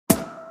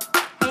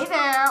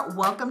there,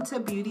 welcome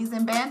to Beauties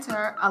and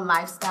Banter, a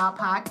lifestyle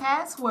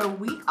podcast where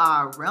we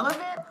are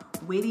relevant,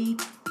 witty,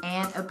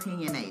 and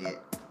opinionated.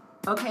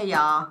 Okay,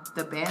 y'all,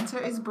 the banter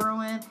is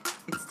brewing.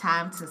 It's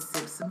time to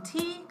sip some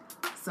tea,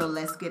 so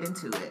let's get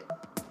into it.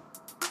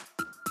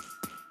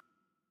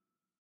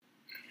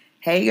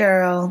 Hey,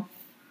 girl.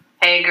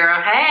 Hey,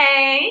 girl.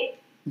 Hey.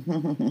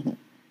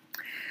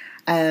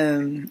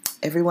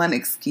 Everyone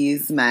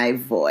excuse my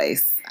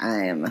voice.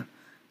 I'm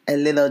a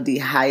little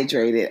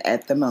dehydrated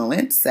at the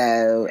moment,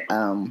 so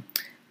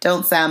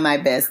don't sound my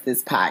best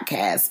this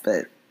podcast,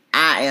 but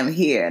I am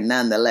here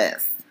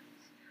nonetheless.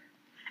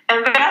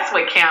 And that's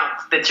what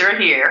counts, that you're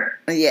here.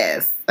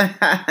 Yes.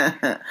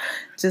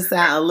 Just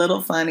sound a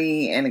little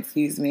funny, and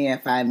excuse me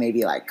if I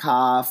maybe like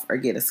cough or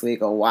get a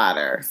swig of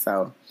water.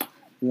 So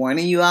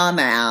warning you all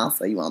now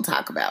so you won't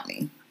talk about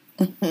me.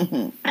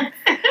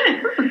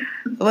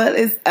 What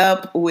is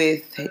up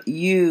with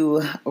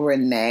you,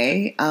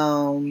 Renee?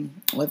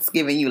 What's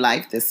giving you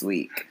life this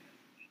week?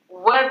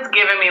 What's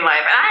giving me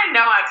life? And I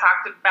know I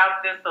talked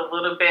about this a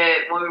little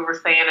bit when we were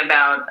saying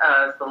about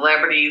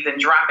celebrities and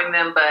dropping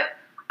them, but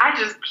I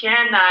just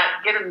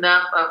cannot get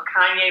enough of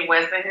Kanye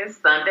West and his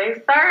Sunday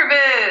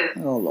service.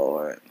 Oh,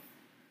 Lord.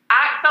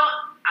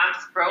 I'm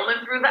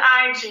scrolling through the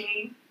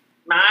IG,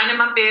 minding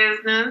my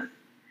business, and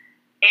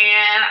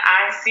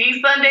I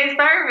see Sunday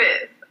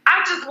service.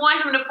 I just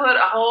want him to put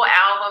a whole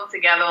album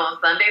together on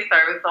Sunday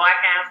service so I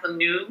can have some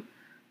new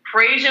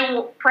praise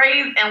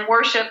and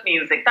worship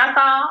music. That's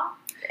all.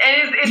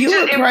 And it's you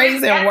would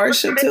praise and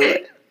worship to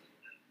it?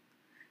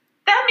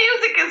 That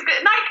music is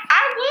good. Like,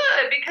 I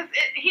would, because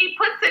he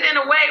puts it in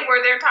a way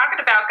where they're talking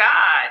about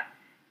God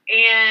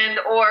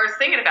or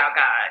singing about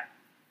God.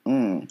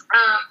 So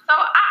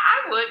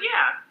I would,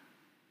 yeah.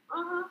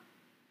 Uh-huh.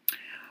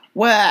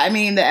 Well, I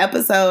mean, the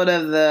episode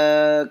of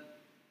the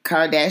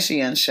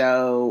Kardashian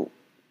show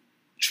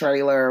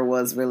trailer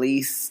was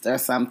released or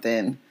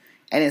something,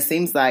 and it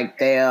seems like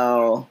they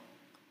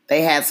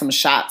had some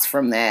shots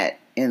from that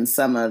in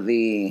some of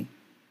the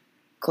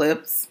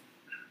clips,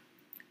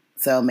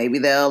 so maybe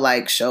they'll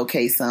like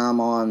showcase some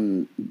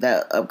on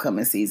the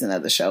upcoming season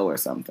of the show or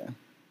something.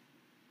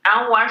 I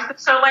don't watch the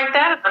show like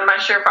that. I'm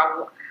not sure if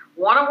I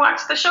want to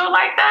watch the show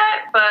like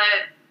that, but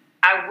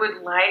I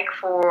would like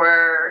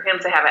for him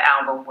to have an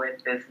album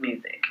with this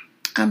music.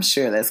 I'm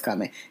sure that's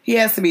coming. He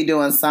has to be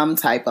doing some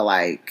type of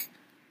like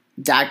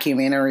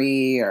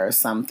documentary or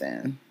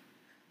something,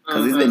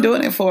 because he's been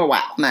doing it for a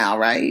while now,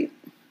 right?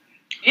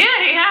 Yeah,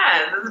 he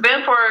has. It's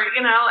been for,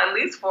 at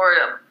least for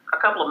a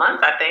couple of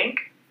months, I think.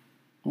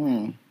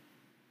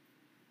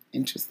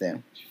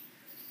 Interesting.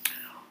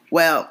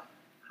 Well,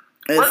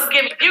 what's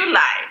giving you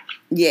life?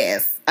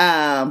 Yes.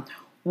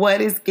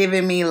 What is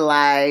giving me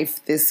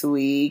life this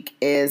week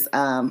is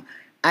I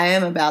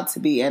am about to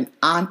be an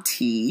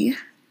auntie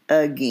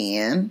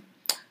again.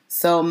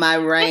 So my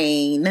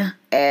reign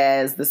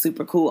as the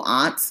super cool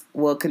aunt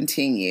will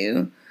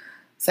continue.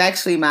 So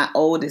actually my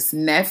oldest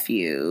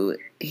nephew,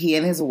 he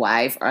and his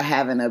wife are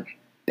having a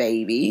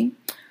baby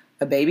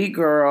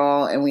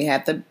girl, and we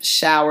had the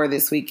shower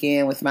this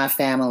weekend with my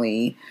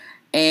family.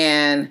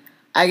 And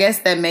I guess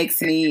that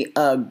makes me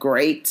a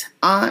great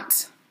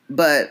aunt,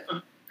 but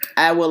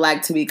I would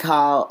like to be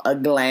called a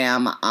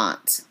glam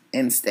aunt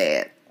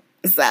instead.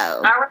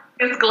 So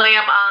it's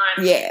glam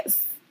aunt.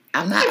 Yes.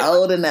 I'm not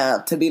old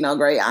enough to be no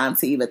great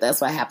auntie, but that's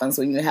what happens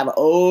when you have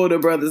older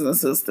brothers and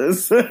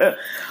sisters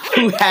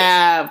who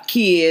have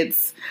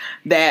kids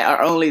that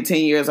are only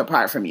 10 years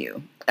apart from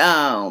you.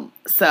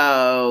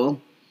 So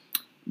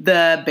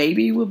the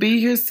baby will be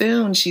here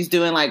soon. She's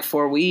doing like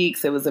 4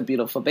 weeks. It was a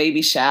beautiful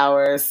baby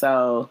shower.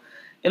 So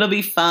it'll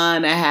be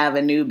fun to have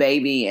a new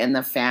baby in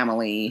the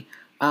family.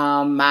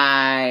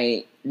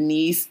 My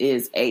niece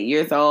is 8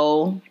 years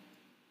old,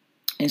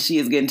 and she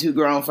is getting too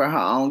grown for her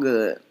own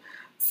good.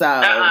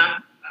 So,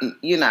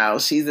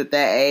 she's at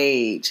that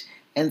age.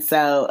 And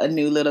so a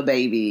new little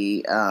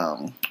baby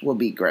will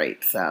be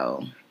great.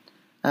 So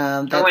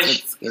that's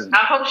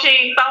I hope she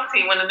ain't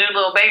salty when the new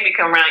little baby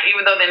come around,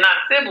 even though they're not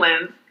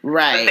siblings.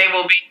 Right. But they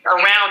will be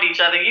around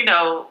each other.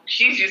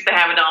 She's used to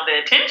having all the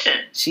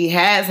attention. She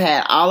has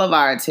had all of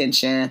our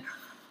attention,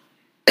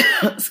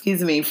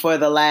 excuse me, for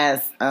the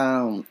last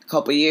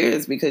couple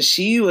years, because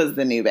she was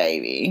the new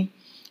baby.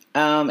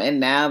 And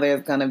now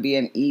there's going to be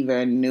an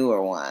even newer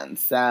one.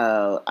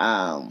 So,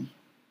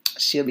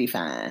 she'll be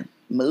fine.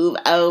 Move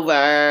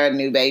over.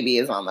 New baby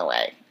is on the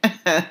way. Be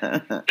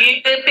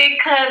the big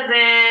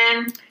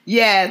cousin.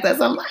 Yes, that's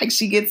what I'm like.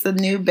 She gets a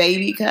new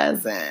baby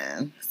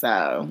cousin.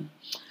 So,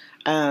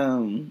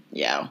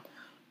 yeah.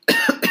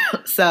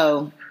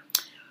 So,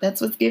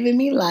 that's what's giving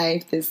me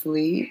life this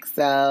week.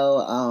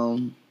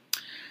 So,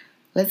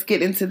 let's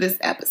get into this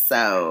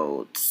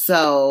episode.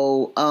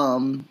 So,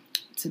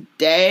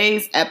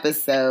 today's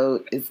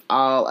episode is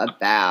all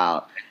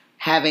about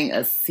having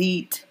a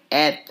seat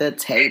at the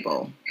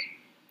table.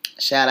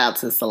 Shout out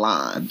to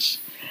Solange.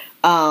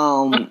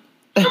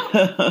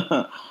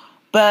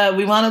 But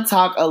we want to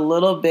talk a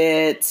little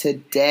bit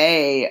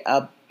today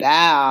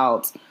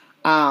about,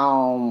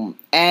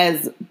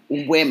 as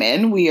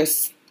women, we are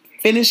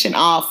finishing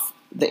off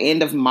the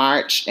end of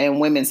March and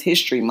Women's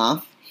History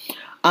Month.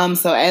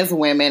 So as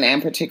women,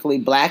 and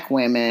particularly Black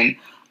women,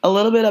 a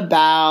little bit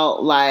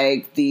about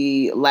like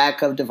the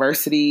lack of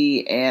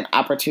diversity and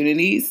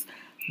opportunities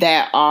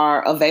that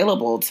are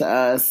available to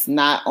us.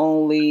 Not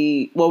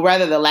only, well,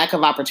 rather the lack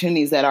of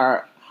opportunities that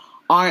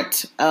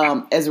aren't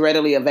as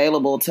readily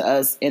available to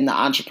us in the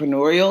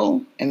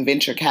entrepreneurial and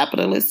venture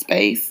capitalist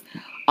space,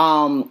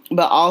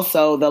 but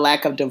also the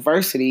lack of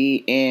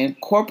diversity in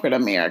corporate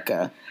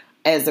America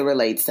as it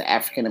relates to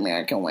African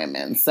American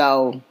women.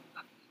 So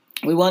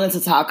we wanted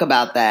to talk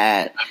about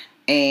that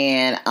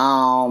and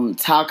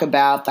talk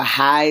about the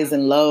highs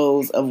and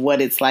lows of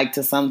what it's like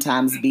to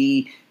sometimes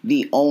be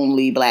the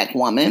only Black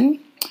woman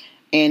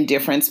in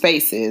different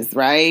spaces,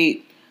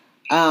 right?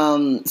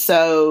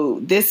 So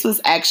this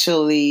was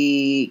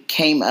actually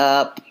came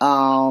up.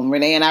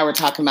 Renee and I were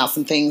talking about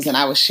some things, and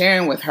I was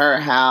sharing with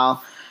her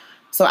how.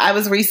 So I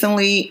was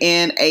recently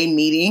in a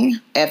meeting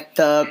at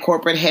the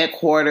corporate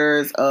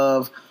headquarters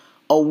of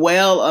a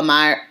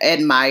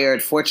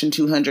well-admired Fortune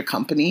 200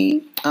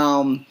 company.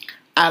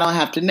 I don't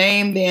have to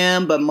name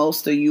them, but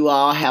most of you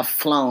all have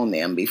flown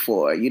them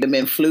before. You'd have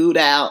been flued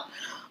out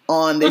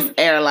on this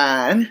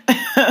airline.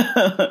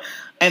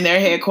 And their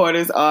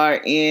headquarters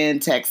are in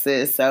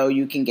Texas, so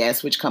you can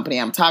guess which company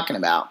I'm talking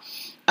about.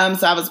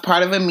 So I was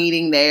part of a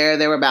meeting there.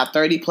 There were about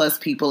 30 plus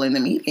people in the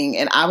meeting,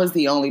 and I was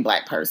the only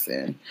Black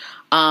person.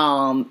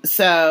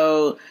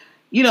 So,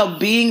 you know,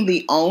 being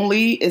the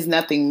only is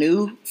nothing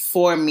new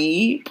for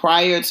me.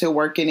 Prior to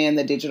working in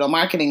the digital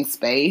marketing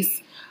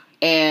space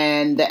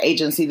and the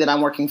agency that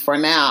I'm working for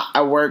now,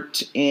 I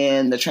worked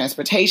in the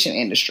transportation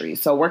industry.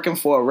 So working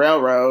for a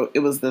railroad, it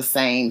was the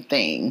same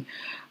thing.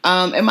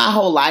 In my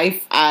whole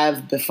life,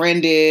 I've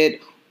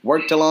befriended,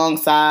 worked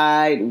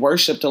alongside,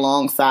 worshiped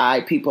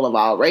alongside people of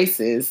all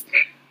races.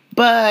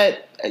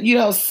 But, you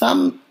know,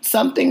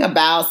 something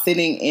about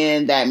sitting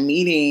in that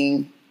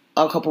meeting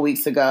a couple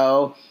weeks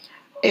ago,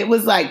 it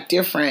was like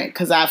different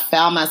because I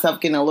found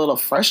myself getting a little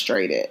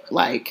frustrated.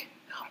 Like,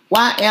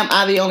 why am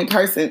I the only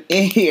person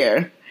in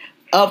here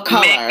of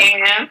color?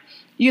 Man.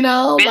 You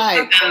know,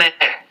 like,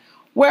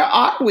 where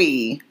are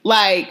we?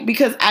 Like,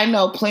 because I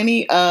know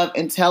plenty of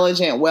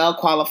intelligent,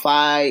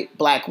 well-qualified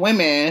Black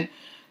women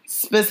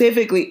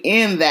specifically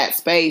in that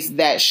space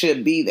that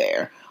should be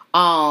there.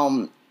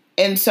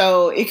 And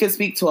so it could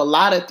speak to a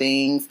lot of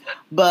things,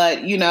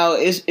 but, you know,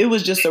 it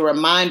was just a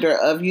reminder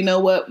of, you know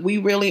what, we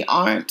really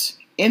aren't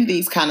in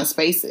these kind of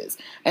spaces.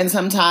 And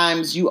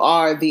sometimes you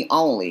are the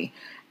only.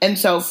 And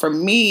so for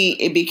me,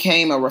 it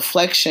became a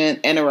reflection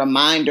and a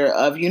reminder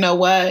of, you know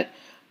what,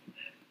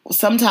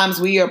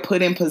 sometimes we are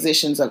put in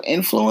positions of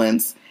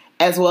influence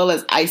as well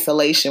as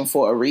isolation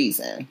for a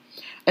reason.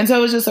 And so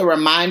it was just a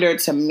reminder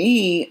to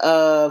me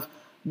of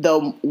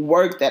the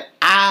work that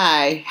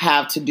I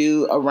have to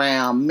do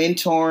around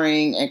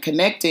mentoring and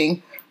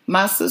connecting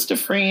my sister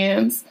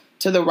friends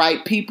to the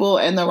right people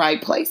and the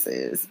right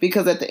places.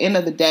 Because at the end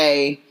of the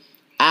day,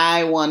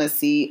 I want to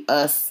see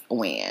us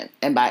win.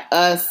 And by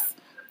us,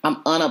 I'm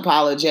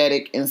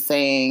unapologetic in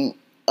saying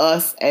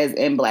us as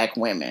in Black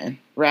women,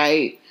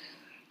 right?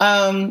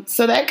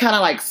 So that kind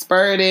of like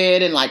spurred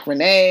it, and like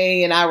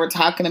Renee and I were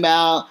talking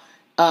about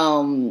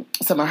some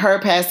of her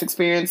past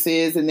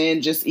experiences, and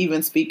then just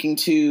even speaking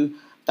to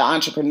the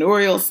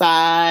entrepreneurial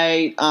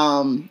side.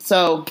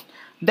 So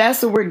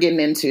that's what we're getting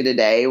into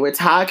today. We're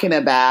talking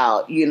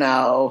about, you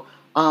know,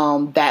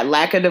 that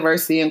lack of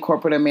diversity in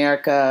corporate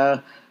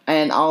America,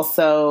 and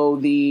also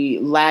the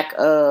lack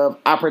of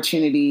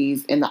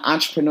opportunities in the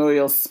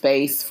entrepreneurial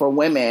space for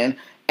women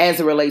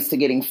as it relates to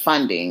getting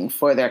funding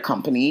for their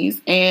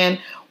companies, and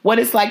what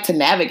it's like to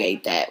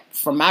navigate that.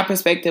 From my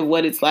perspective,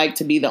 what it's like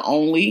to be the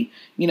only,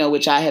 you know,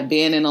 which I have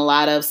been in a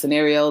lot of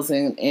scenarios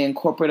in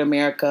corporate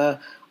America.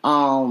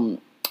 And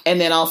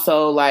then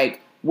also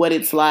like what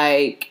it's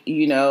like,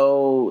 you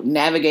know,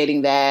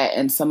 navigating that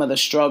and some of the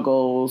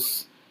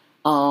struggles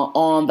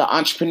on the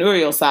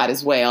entrepreneurial side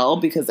as well,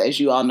 because as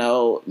you all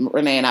know,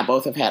 Renee and I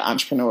both have had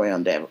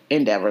entrepreneurial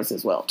endeavors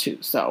as well too.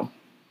 So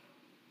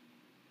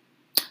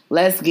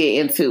let's get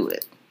into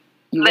it.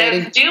 You ready?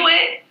 Let's do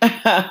it.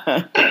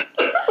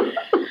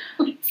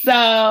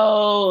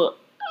 So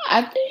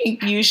I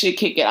think you should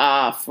kick it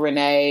off,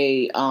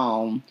 Renee,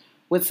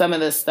 with some of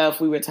the stuff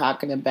we were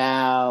talking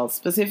about,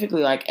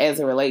 specifically like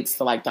as it relates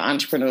to like the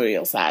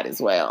entrepreneurial side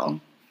as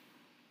well.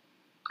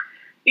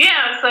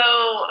 Yeah, so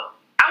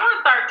I want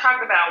to start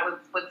talking about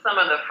with some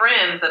of the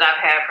friends that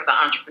I've had for the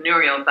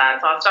entrepreneurial side.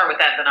 So I'll start with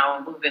that, then I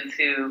will move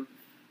into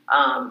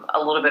a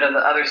little bit of the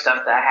other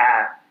stuff that I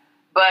have.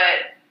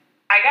 But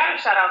I got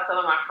to shout out some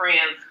of my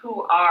friends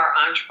who are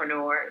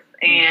entrepreneurs,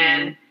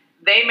 and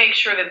they make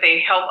sure that they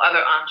help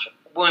other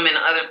women,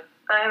 I'm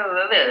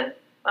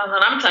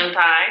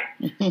tongue-tied.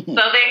 So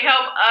they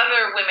help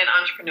other women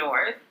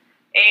entrepreneurs.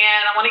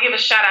 And I want to give a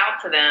shout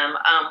out to them.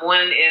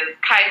 One is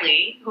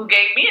Kylie, who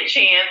gave me a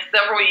chance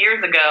several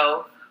years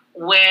ago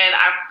when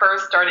I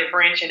first started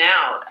branching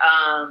out.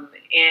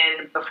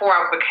 And before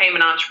I became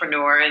an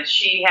entrepreneur, and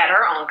she had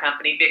her own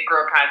company, Big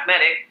Girl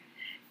Cosmetics.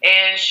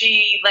 and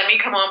she let me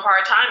come on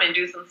part-time and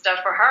do some stuff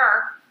for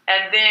her.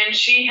 And then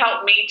she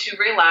helped me to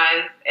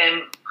realize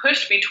and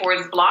push me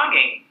towards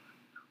blogging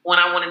when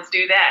I wanted to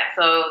do that.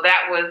 So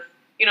that was,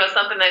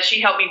 something that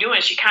she helped me do,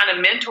 and she kind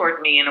of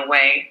mentored me in a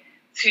way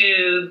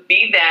to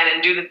be that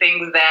and do the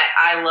things that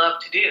I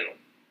love to do.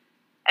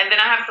 And then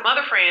I have some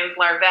other friends,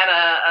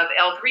 Larvetta of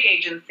L3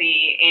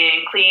 Agency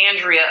and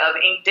Cleandria of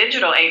Ink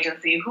Digital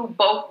Agency, who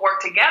both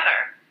work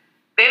together.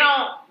 They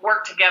don't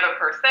work together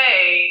per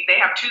se. They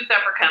have two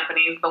separate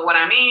companies, but what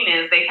I mean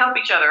is they help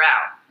each other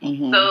out.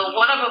 Mm-hmm. So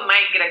one of them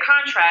might get a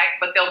contract,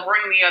 but they'll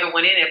bring the other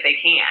one in if they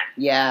can.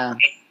 Yeah.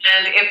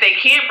 And if they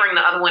can't bring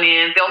the other one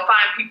in, they'll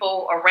find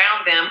people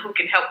around them who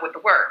can help with the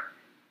work.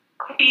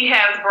 He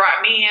has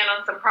brought me in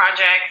on some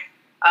projects.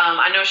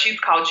 I know she's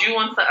called you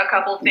on a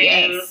couple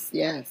things.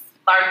 Yes.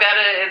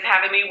 Larvetta is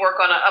having me work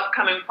on an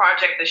upcoming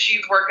project that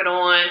she's working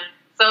on.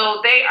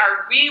 So they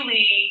are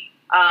really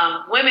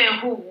women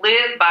who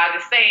live by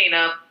the saying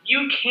of,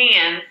 you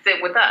can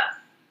sit with us.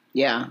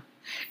 Yeah.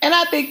 And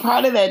I think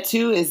part of that,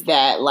 too, is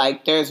that,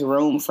 like, there's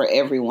room for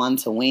everyone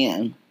to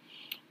win.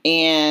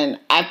 And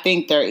I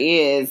think there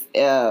is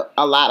a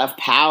lot of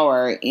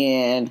power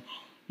in,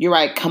 you're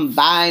right,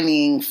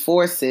 combining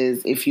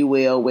forces, if you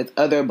will, with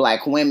other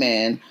Black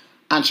women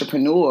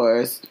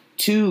entrepreneurs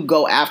to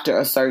go after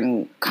a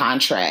certain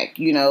contract,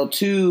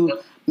 to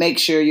make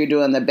sure you're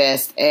doing the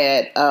best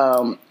at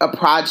a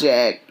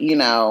project,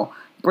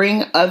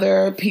 bring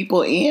other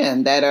people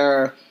in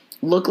that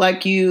look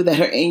like you, that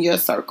are in your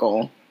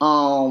circle.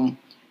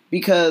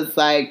 Because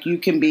like you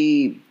can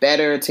be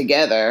better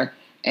together,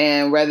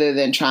 and rather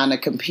than trying to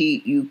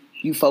compete, you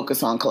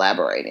focus on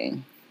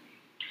collaborating.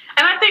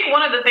 And I think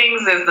one of the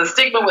things is the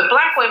stigma with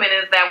Black women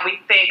is that we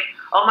think,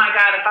 oh my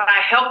God, if I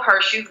help her,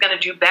 she's going to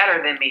do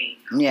better than me.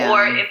 Yeah.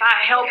 Or if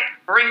I help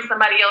bring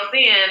somebody else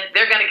in,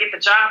 they're going to get the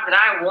job that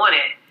I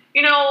wanted.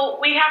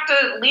 We have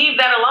to leave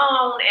that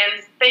alone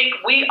and think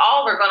we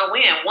all are going to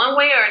win one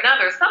way or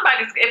another. If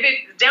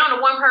it's down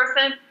to one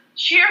person,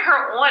 cheer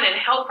her on and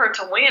help her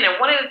to win. And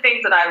one of the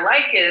things that I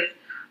like is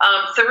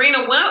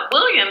Serena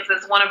Williams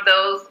is one of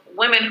those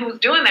women who's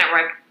doing that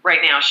right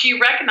now. She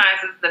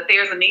recognizes that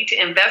there's a need to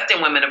invest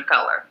in women of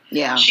color.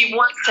 Yeah. She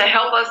wants to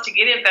help us to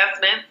get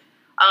investments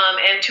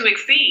and to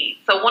exceed.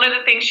 So one of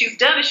the things she's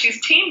done is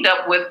she's teamed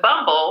up with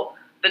Bumble,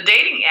 the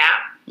dating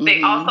app. Mm-hmm.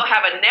 They also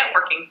have a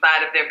networking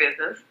side of their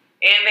business,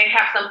 and they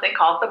have something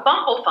called the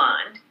Bumble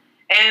Fund.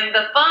 And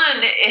the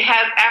fund, it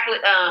has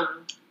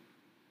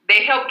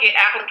they help get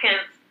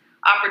applicants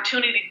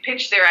opportunity to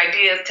pitch their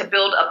ideas to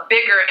build a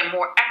bigger and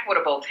more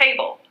equitable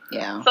table.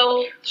 Yeah.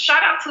 So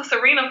shout out to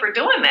Serena for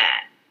doing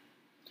that.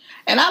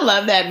 And I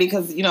love that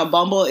because,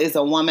 Bumble is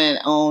a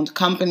woman-owned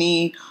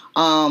company.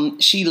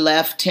 She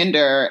left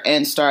Tinder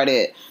and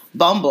started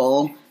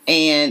Bumble.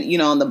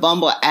 And, on the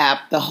Bumble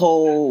app, the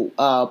whole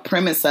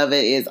premise of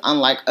it is,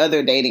 unlike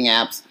other dating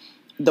apps,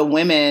 the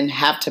women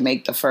have to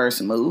make the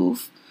first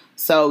move.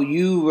 So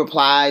you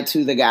reply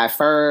to the guy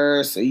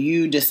first, or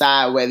you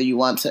decide whether you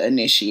want to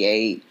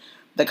initiate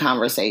the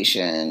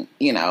conversation,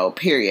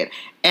 period.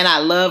 And I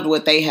loved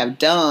what they have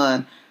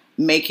done,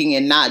 making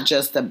it not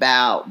just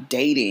about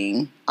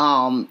dating.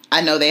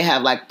 I know they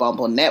have like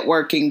Bumble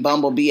Networking,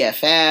 Bumble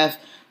BFF.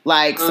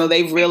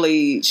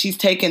 So she's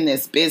taken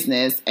this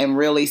business and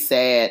really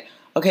said,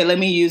 okay, let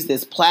me use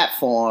this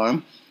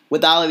platform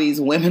with all of these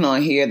women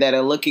on here that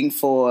are looking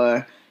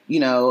for,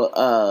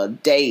 a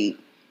date,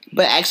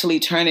 but actually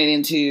turn it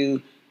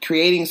into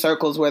creating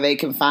circles where they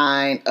can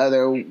find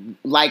other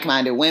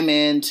like-minded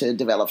women to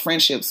develop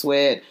friendships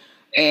with,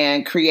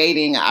 and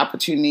creating an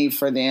opportunity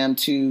for them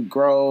to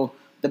grow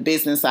the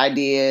business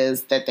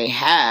ideas that they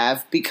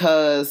have,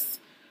 because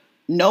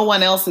no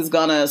one else is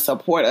going to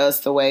support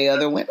us the way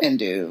other women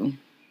do.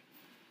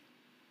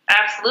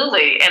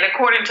 Absolutely. And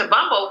according to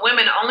Bumble,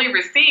 women only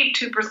received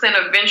 2%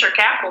 of venture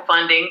capital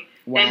funding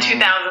in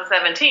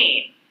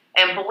 2017.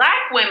 And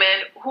Black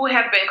women, who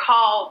have been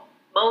called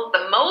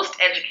the most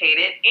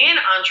educated and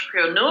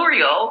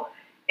entrepreneurial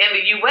in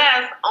the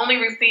U.S., only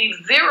receive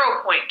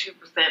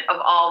 0.2%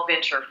 of all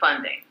venture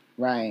funding.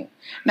 Right.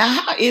 Now,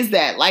 how is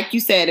that? Like you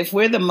said, if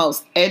we're the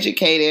most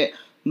educated,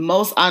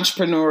 most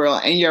entrepreneurial,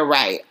 and you're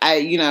right,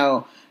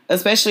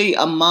 especially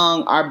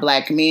among our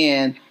Black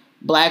men,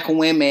 Black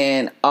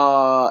women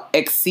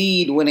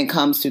exceed when it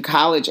comes to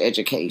college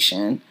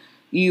education.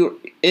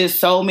 There's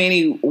so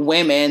many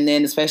women,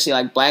 then especially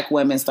like Black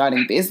women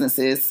starting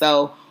businesses.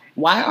 So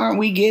why aren't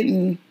we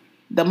getting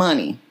the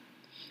money?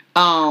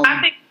 I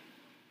think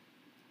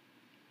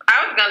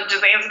I was going to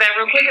just answer that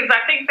real quick, because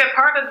I think that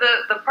part of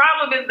the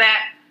problem is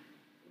that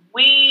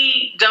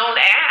we don't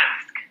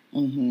ask.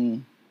 Mm-hmm.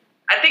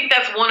 I think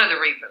that's one of the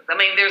reasons. I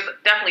mean, there's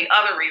definitely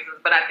other reasons,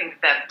 but I think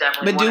that's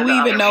definitely one of the But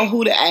do we even know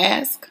who to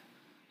ask?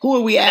 Who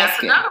are we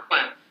asking? That's another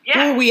one. Yeah.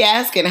 Who are we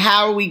asking?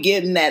 How are we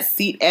getting that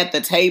seat at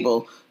the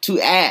table to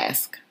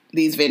ask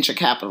these venture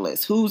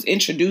capitalists? Who's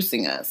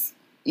introducing us?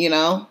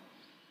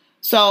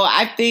 So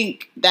I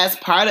think that's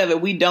part of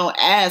it. We don't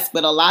ask,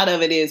 but a lot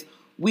of it is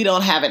we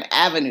don't have an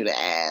avenue to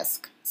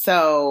ask.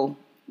 So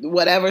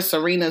whatever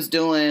Serena's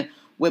doing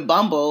with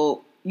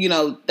Bumble,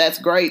 that's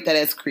great that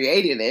it's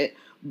created it.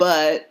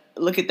 But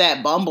look at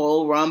that,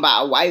 Bumble, run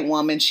by a white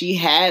woman. She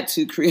had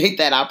to create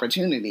that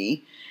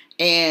opportunity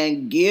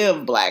and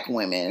give Black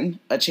women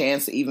a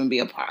chance to even be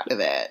a part of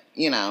that,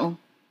 Yeah.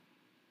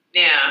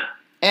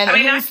 And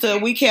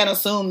we can't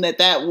assume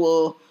that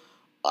will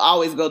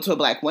always go to a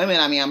Black woman.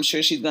 I mean, I'm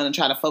sure she's going to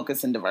try to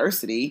focus in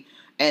diversity.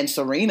 And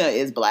Serena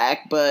is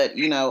Black, but,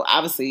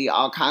 obviously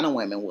all kind of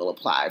women will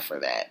apply for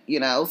that,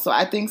 So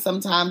I think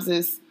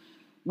sometimes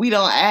we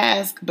don't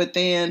ask, but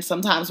then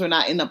sometimes we're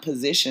not in a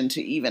position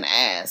to even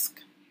ask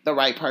the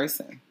right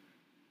person.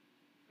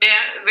 Yeah,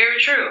 very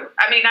true.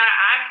 I mean,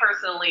 I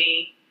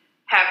personally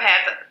have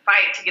had to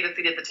fight to get a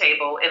seat at the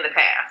table in the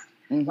past.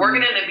 Mm-hmm.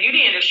 Working in the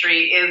beauty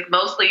industry is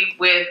mostly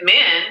with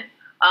men,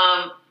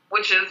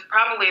 which is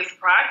probably a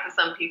surprise to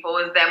some people,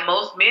 is that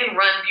most men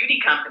run beauty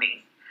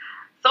companies.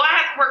 So I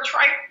had to work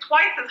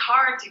twice as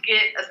hard to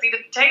get a seat at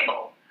the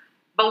table.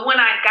 But when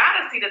I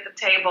got a seat at the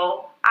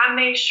table, I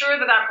made sure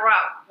that I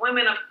brought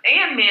women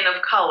and men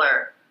of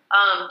color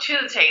to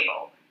the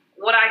table.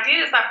 What I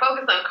did is I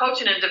focused on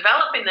coaching and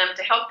developing them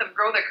to help them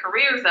grow their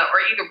careers or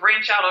either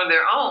branch out on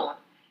their own.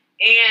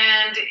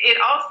 And it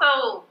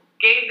also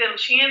gave them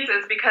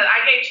chances because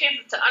I gave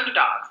chances to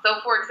underdogs.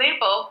 So, for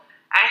example,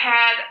 I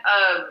had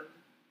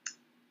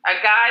a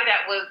guy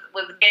that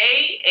was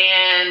gay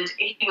and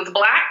he was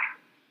Black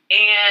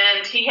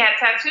and he had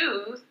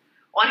tattoos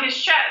on his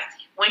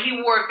chest. When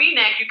he wore a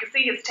V-neck, you could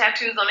see his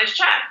tattoos on his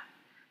chest.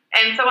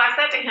 And so I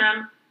said to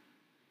him,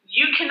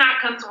 you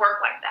cannot come to work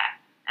like that.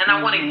 And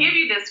I want to give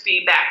you this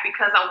feedback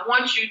because I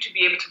want you to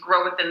be able to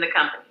grow within the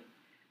company.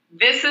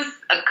 This is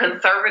a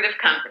conservative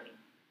company.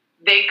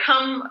 They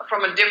come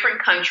from a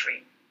different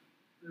country.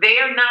 They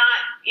are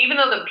not, even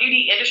though the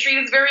beauty industry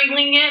is very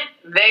lenient,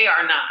 they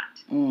are not.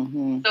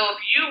 Mm-hmm. So if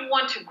you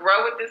want to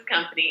grow with this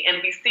company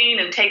and be seen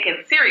and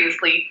taken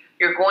seriously,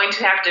 you're going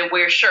to have to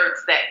wear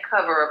shirts that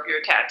cover up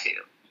your tattoo.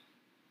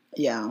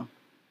 Yeah.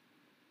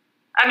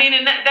 I mean,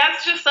 and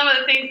that's just some of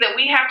the things that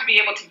we have to be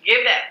able to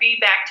give that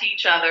feedback to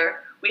each other.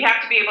 We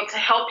have to be able to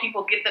help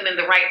people get them in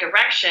the right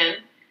direction.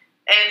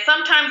 And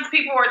sometimes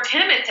people are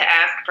timid to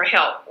ask for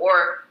help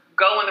or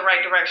go in the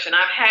right direction.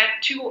 I've had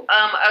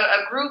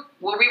a group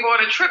where we were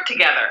on a trip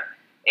together,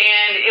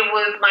 and it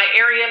was my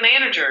area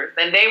managers,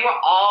 and they were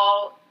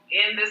all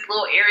in this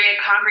little area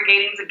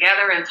congregating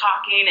together and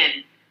talking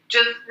and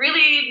just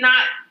really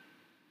not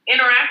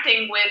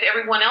interacting with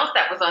everyone else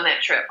that was on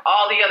that trip.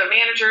 All the other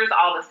managers,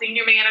 all the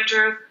senior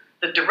managers,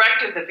 the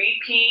director, the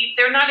VP,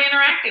 they're not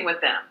interacting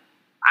with them.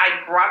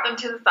 I brought them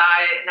to the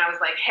side and I was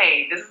like,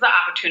 hey, this is an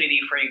opportunity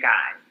for you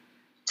guys.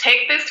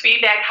 Take this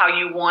feedback how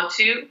you want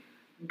to,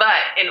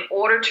 but in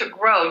order to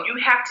grow, you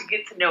have to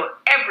get to know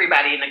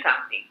everybody in the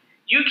company.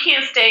 You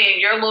can't stay in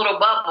your little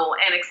bubble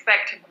and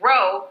expect to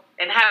grow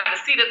and have a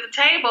seat at the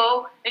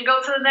table and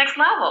go to the next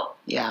level.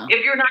 Yeah.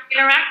 If you're not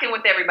interacting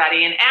with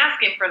everybody and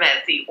asking for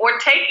that seat or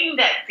taking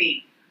that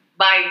seat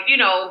by,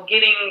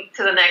 getting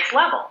to the next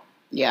level.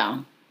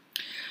 Yeah.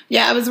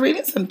 Yeah, I was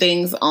reading some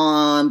things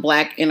on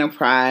Black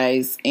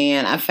enterprise,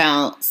 and I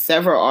found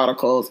several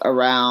articles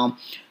around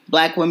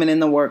Black women in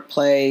the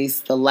workplace,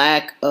 the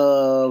lack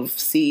of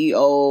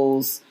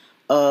CEOs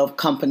of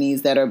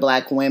companies that are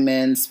Black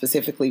women,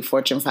 specifically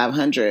Fortune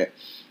 500.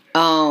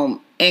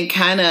 And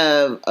kind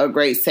of a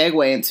great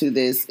segue into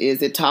this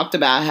is it talked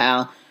about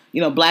how,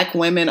 Black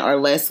women are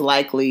less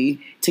likely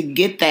to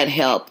get that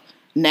help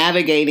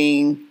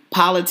navigating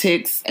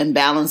politics and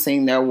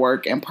balancing their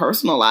work and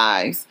personal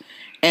lives.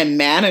 And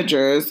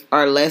managers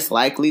are less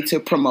likely to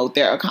promote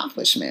their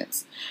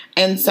accomplishments.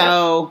 And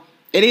so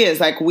it is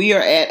like we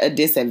are at a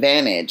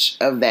disadvantage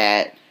of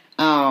that.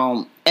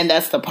 And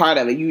that's the part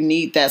of it. You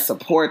need that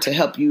support to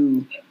help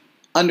you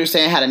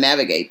understand how to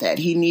navigate that.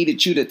 He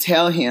needed you to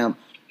tell him,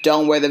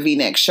 don't wear the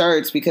V-neck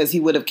shirts, because he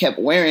would have kept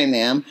wearing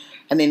them.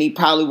 And then he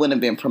probably wouldn't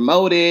have been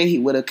promoted. He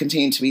would have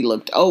continued to be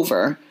looked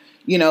over,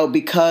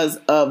 because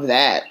of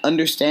that,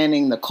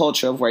 understanding the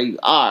culture of where you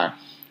are.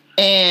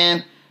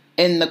 And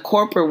in the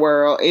corporate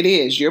world,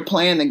 you're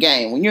playing the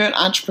game. When you're an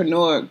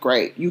entrepreneur,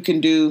 great. You can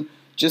do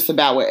just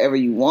about whatever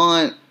you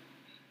want.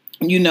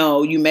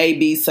 You may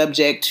be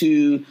subject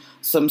to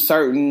some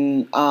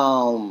certain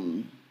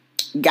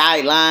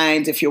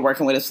guidelines if you're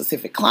working with a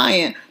specific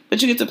client,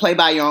 but you get to play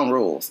by your own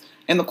rules.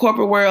 In the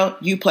corporate world,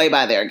 you play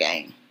by their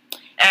game.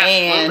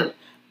 Absolutely. And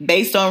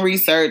based on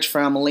research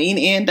from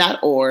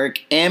leanin.org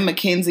and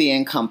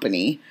McKinsey &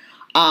 Company,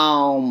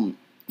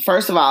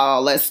 first of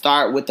all, let's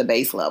start with the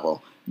base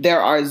level.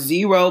 There are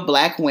 0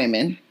 Black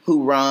women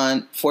who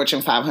run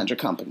Fortune 500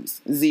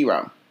 companies.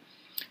 0.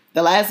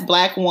 The last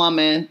Black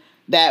woman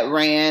that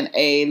ran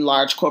a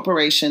large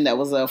corporation that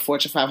was a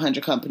Fortune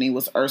 500 company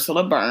was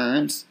Ursula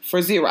Burns for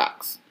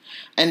Xerox.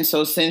 And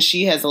so since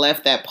she has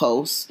left that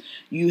post,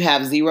 you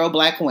have 0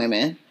 Black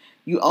women,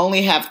 you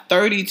only have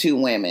 32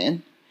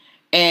 women,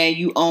 and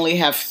you only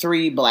have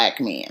 3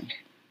 Black men.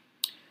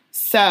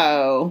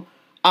 So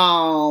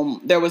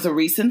there was a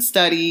recent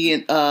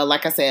study,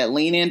 like I said,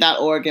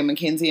 leanin.org and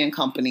McKinsey &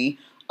 Company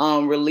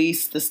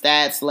released the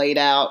stats laid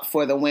out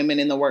for the Women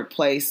in the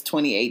Workplace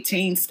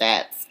 2018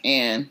 stats.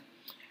 And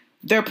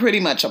they're pretty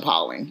much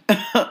appalling.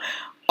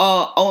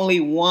 Only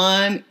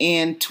 1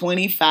 in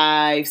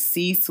 25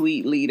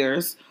 C-suite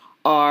leaders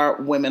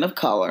are women of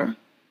color.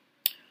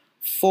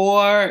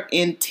 4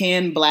 in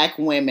 10 Black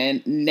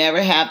women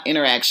never have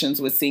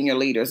interactions with senior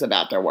leaders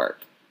about their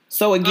work.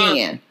 So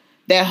again,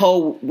 that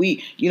whole,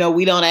 we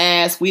don't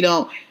ask,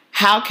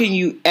 how can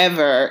you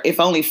ever, if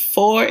only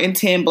 4 in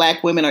 10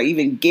 Black women are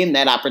even getting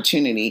that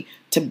opportunity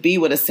to be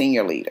with a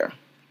senior leader,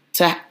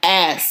 to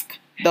ask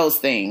those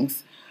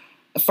things?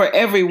 For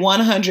every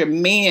 100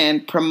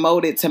 men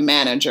promoted to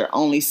manager,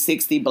 only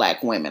 60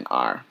 Black women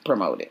are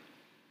promoted.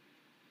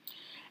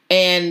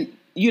 And,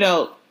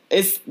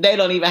 they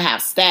don't even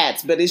have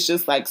stats, but it's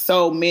just like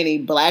so many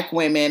Black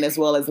women as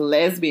well as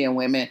lesbian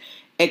women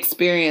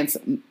experience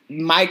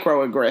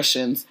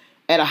microaggressions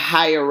at a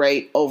higher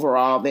rate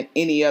overall than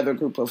any other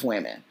group of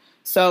women.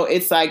 So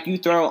it's like you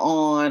throw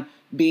on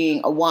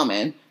being a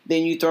woman,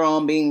 then you throw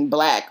on being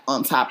Black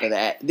on top of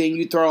that. Then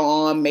you throw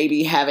on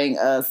maybe having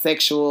a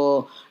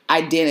sexual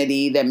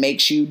identity that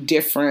makes you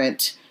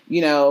different,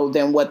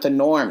 than what the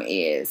norm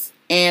is.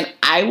 And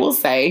I will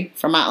say,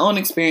 from my own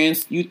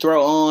experience, you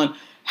throw on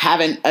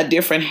having a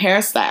different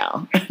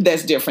hairstyle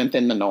that's different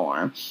than the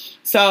norm.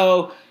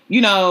 So,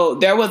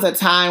 there was a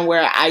time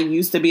where I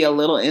used to be a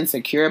little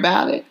insecure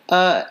about it.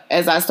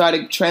 As I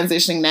started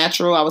transitioning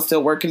natural, I was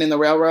still working in the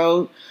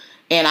railroad,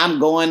 and I'm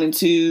going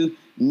into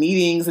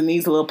meetings in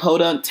these little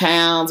podunk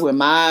towns with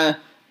my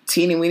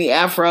teeny weeny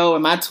afro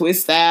and my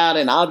twist out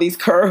and all these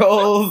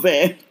curls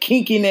and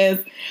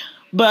kinkiness.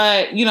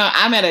 But,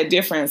 I'm at a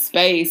different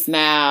space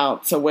now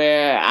to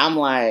where I'm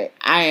like,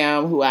 I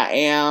am who I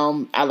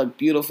am. I look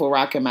beautiful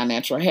rocking my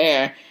natural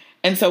hair.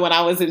 And so when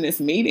I was in this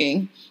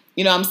meeting,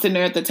 I'm sitting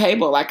there at the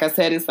table. Like I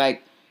said, it's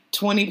like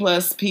 20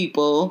 plus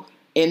people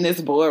in this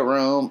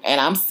boardroom,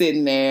 and I'm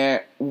sitting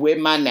there with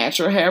my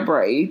natural hair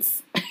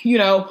braids,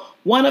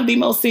 one of the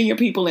most senior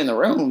people in the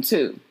room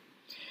too.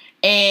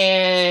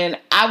 And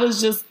I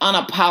was just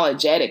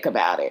unapologetic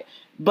about it.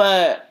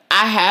 But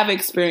I have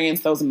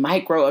experienced those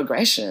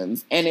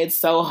microaggressions, and it's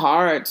so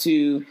hard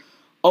to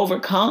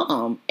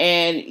overcome.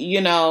 And,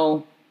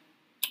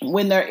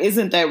 when there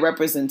isn't that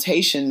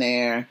representation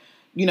there,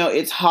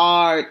 it's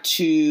hard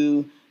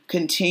to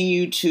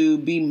continue to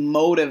be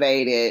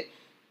motivated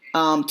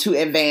to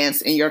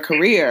advance in your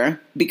career,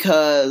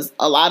 because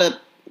a lot of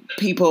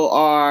people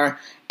are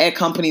at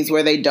companies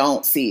where they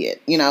don't see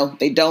it.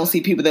 They don't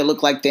see people that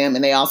look like them,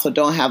 and they also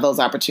don't have those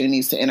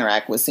opportunities to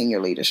interact with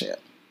senior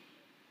leadership.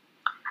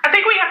 I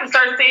think we have to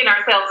start seeing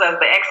ourselves as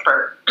the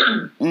expert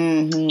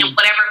in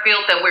whatever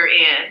field that we're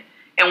in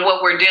and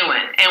what we're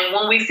doing. And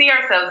when we see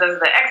ourselves as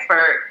the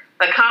expert,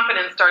 the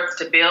confidence starts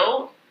to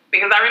build.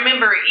 Because I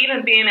remember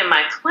even being in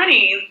my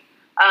 20s,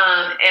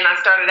 and I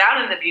started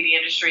out in the beauty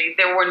industry,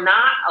 there were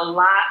not a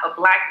lot of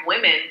Black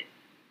women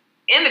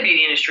in the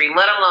beauty industry,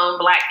 let alone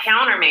Black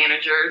counter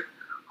managers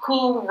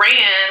who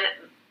I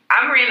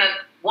ran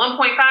a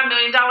 $1.5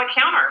 million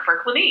counter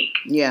for Clinique.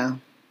 Yeah.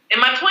 In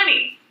my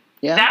 20s.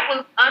 Yeah. That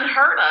was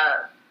unheard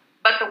of.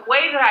 But the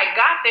way that I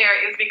got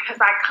there is because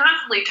I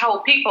constantly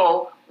told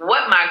people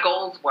what my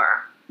goals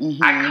were.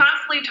 Mm-hmm. I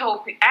constantly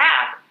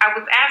I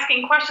was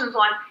asking questions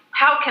on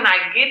how can I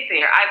get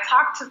there? I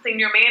talked to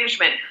senior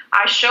management.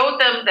 I showed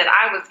them that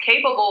I was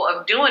capable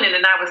of doing it,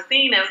 and I was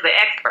seen as the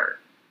expert.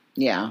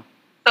 Yeah.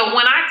 So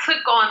when I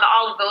took on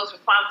all of those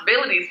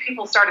responsibilities,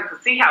 people started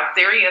to see how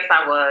serious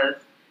I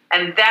was,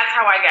 and that's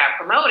how I got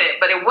promoted.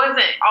 But it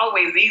wasn't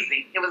always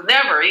easy. It was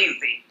never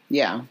easy.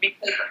 Yeah.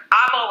 Because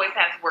I've always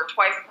had to work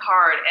twice as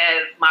hard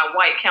as my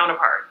white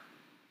counterparts.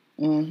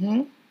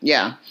 Mm-hmm.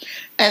 Yeah.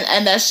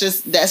 And that's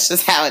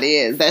just how it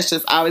is. That's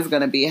just always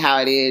going to be how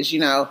it is,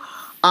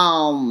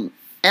 And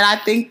I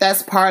think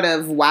that's part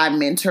of why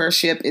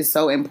mentorship is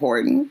so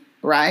important,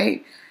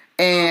 right?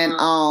 And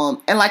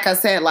and like I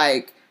said,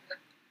 like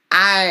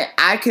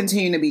I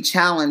continue to be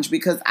challenged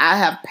because I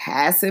have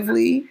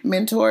passively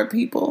mentored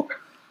people.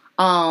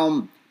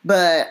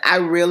 But I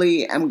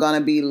really am going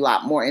to be a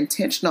lot more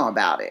intentional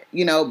about it,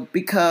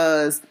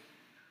 because,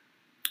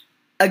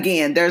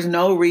 again, there's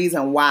no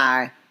reason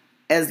why,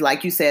 as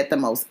like you said, the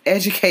most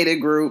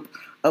educated group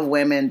of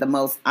women, the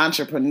most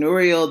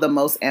entrepreneurial, the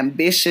most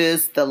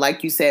ambitious,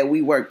 like you said,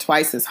 we work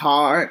twice as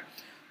hard,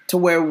 to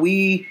where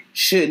we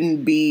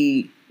shouldn't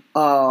be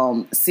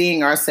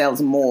seeing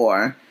ourselves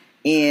more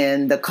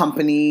in the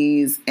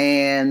companies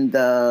and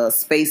the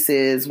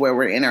spaces where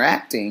we're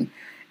interacting.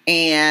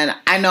 And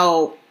I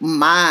know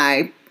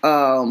my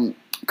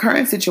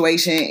current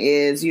situation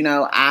is,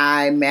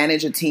 I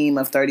manage a team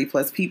of 30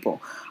 plus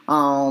people.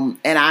 And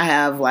I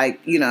have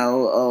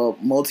a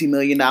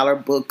multi-million-dollar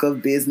book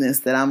of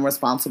business that I'm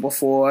responsible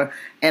for,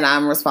 and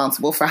I'm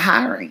responsible for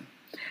hiring.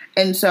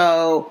 And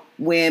so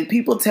when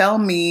people tell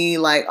me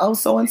like, oh,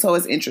 so-and-so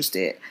is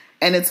interested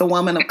and it's a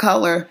woman of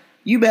color,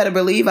 you better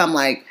believe I'm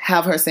like,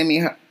 have her send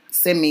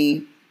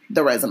me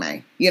the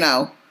resume,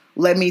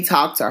 let me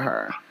talk to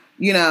her.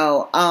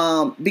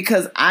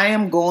 Because I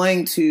am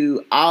going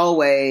to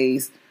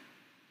always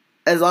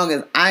as long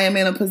as I am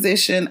in a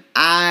position,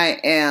 I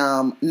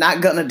am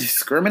not going to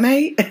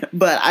discriminate,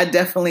 but I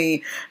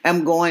definitely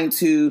am going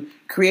to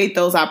create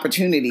those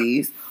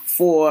opportunities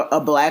for a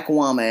Black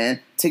woman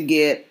to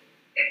get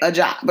a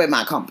job at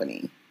my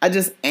company. I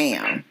just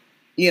am,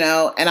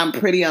 and I'm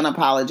pretty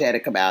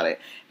unapologetic about it.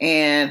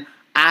 And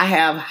I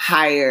have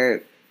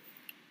hired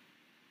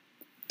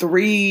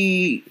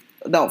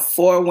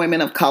 4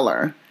 women of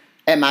color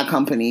at my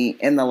company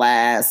in the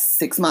last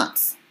 6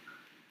 months.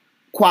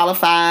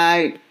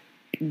 Qualified,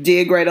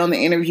 did great on the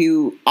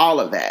interview, all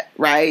of that,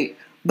 right?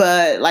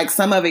 But like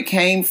some of it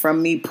came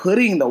from me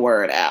putting the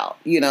word out,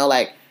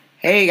 like,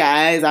 hey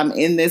guys, I'm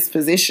in this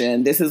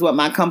position. This is what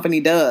my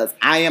company does.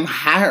 I am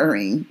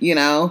hiring,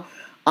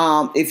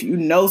 if you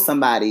know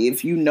somebody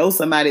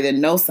that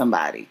knows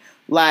somebody,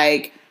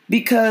 like,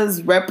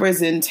 because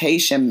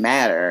representation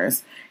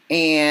matters.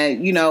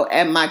 And,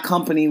 at my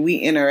company, we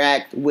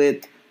interact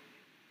with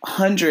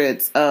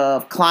hundreds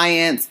of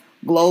clients,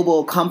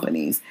 global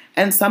companies.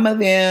 And some of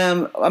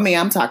them,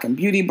 I'm talking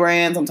beauty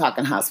brands, I'm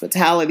talking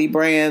hospitality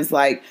brands,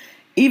 like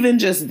even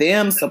just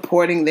them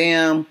supporting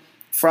them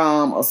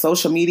from a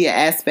social media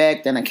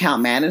aspect and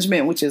account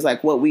management, which is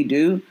like what we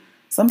do,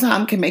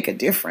 sometimes can make a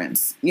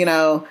difference. You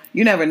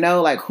never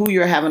know like who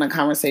you're having a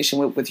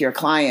conversation with your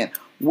client,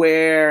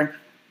 where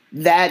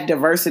that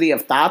diversity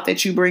of thought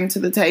that you bring to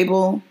the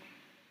table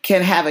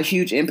can have a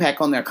huge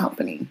impact on their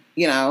company,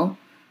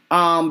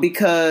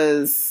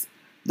 because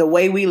the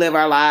way we live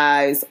our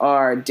lives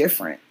are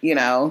different,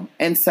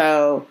 And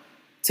so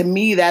to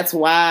me, that's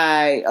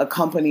why a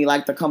company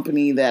like the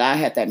company that I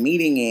had that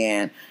meeting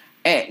in,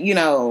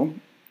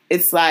 and,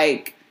 it's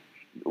like,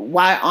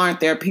 why aren't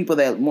there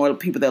more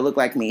people that look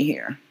like me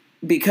here?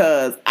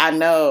 Because I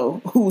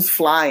know who's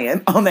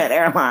flying on that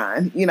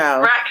airline,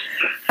 Right.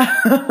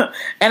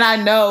 And I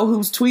know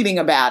who's tweeting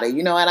about it,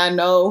 and I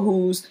know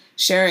who's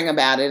sharing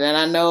about it, and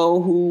I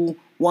know who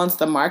wants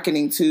the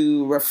marketing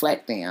to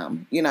reflect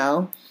them,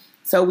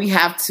 So we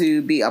have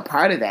to be a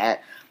part of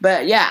that.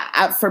 But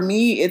yeah, for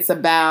me, it's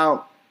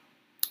about,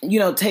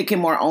 taking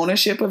more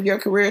ownership of your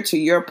career. To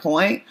your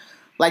point,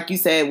 like you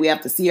said, we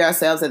have to see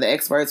ourselves as the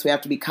experts. We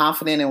have to be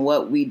confident in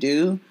what we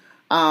do.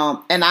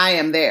 And I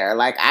am there.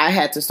 Like, I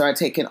had to start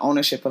taking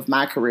ownership of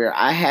my career.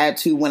 I had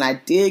to, when I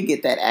did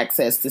get that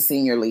access to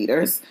senior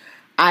leaders,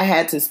 I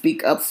had to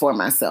speak up for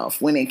myself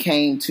when it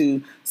came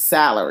to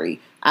salary.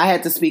 I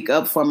had to speak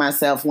up for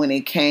myself when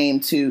it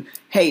came to,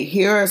 hey,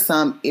 here are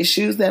some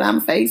issues that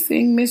I'm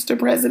facing, Mr.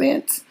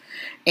 President,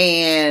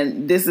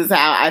 and this is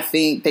how I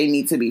think they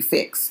need to be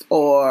fixed.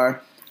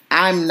 Or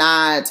I'm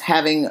not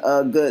having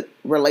a good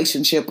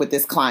relationship with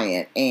this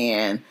client,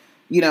 and,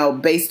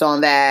 based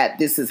on that,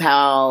 this is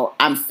how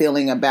I'm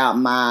feeling about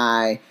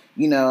my,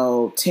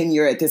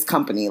 tenure at this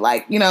company.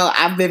 Like,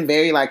 I've been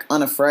very,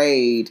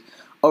 unafraid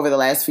over the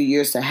last few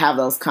years to have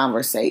those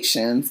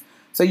conversations.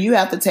 So you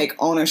have to take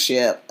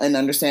ownership and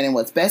understanding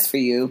what's best for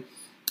you.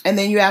 And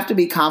then you have to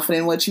be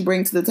confident in what you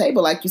bring to the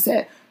table. Like you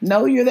said,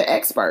 know you're the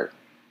expert.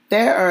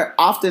 There are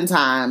often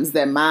times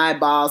that my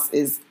boss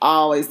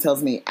always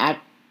tells me, I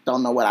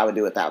don't know what I would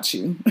do without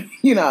you,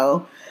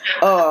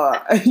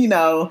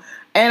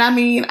 and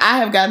I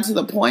have gotten to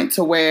the point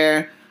to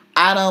where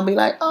I don't be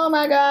like, oh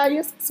my God,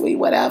 you're so sweet,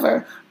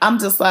 whatever. I'm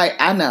just like,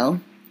 I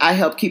know, I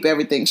help keep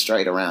everything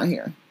straight around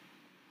here.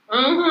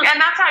 Mm-hmm.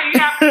 And that's how you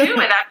have to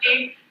do it.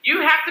 You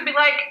have to be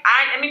like,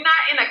 not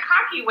in a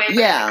cocky way, but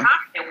in a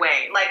confident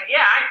way. Like,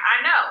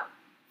 I know.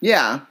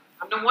 Yeah.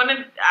 I'm the one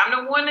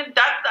that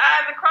dots the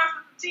I's and crosses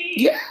the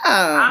T's. Yeah.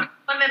 I'm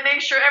the one that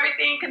makes sure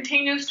everything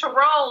continues to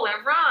roll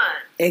and run.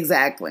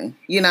 Exactly.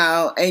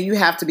 And you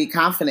have to be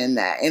confident in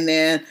that. And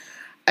then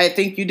I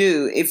think you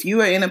do. If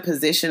you are in a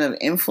position of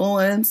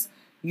influence,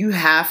 you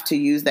have to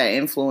use that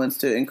influence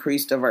to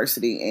increase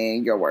diversity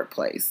in your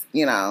workplace,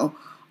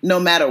 no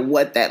matter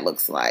what that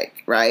looks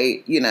like,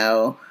 right?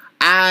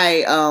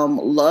 I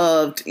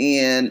loved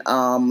in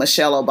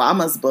Michelle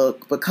Obama's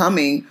book,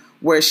 Becoming,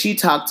 where she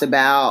talked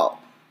about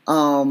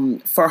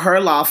for her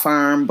law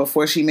firm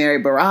before she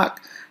married Barack,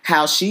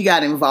 how she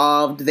got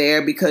involved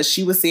there because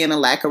she was seeing a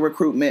lack of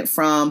recruitment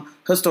from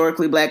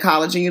historically Black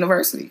colleges and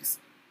universities,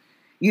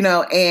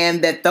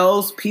 and that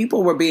those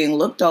people were being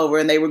looked over,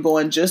 and they were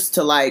going just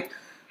to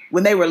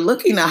when they were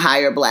looking to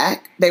hire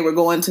Black, they were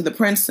going to the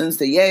Princetons,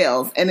 the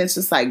Yales, and it's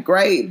just like,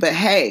 great, but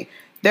hey,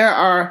 there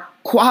are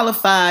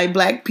qualified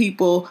Black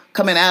people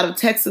coming out of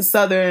Texas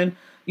Southern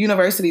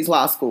University's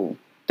law school.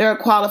 There are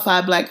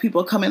qualified Black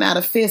people coming out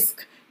of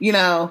Fisk,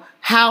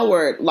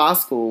 Howard Law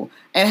School,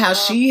 and how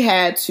she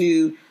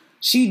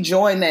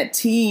joined that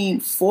team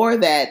for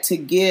that, to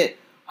get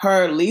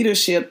her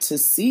leadership to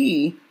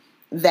see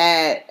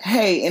that,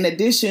 hey, in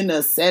addition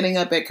to setting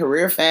up at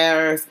career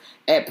fairs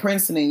at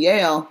Princeton and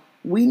Yale,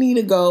 we need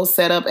to go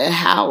set up at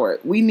Howard.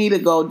 We need to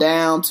go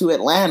down to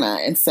Atlanta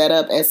and set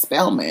up at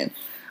Spelman.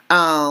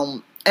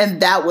 And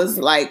that was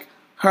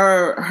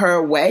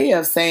her way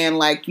of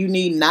saying, you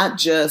need not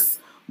just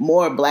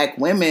more Black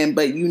women,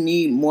 but you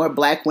need more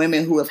Black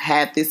women who have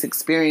had this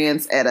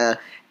experience at a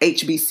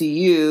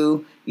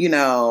HBCU,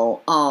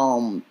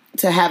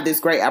 to have this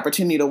great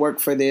opportunity to work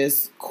for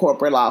this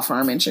corporate law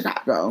firm in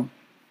Chicago.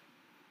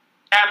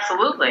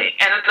 Absolutely.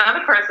 And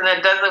another person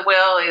that does it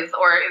well is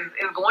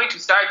going to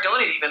start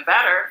doing it even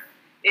better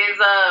is,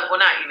 well,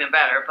 not even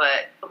better,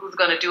 but who's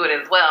going to do it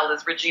as well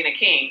is Regina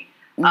King.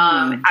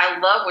 I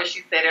love what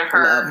she said in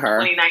her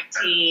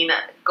 2019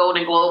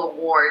 Golden Globe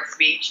Award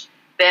speech,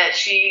 that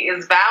she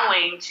is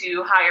vowing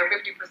to hire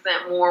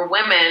 50% more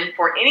women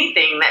for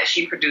anything that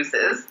she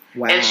produces.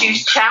 Wow. And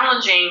she's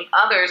challenging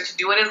others to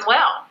do it as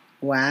well.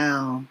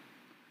 Wow.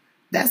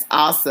 That's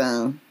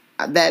awesome.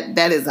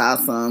 That is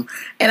awesome.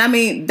 And I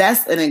mean,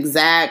 that's an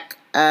exact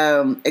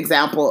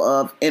example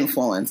of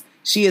influence.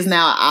 She is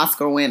now an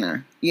Oscar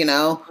winner. You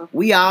know,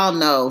 we all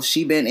know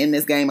she's been in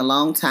this game a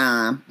long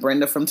time,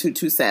 Brenda from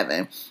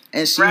 227,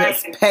 and she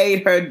has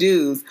paid her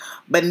dues.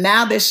 But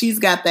now that she's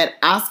got that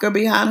Oscar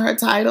behind her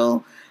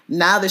title,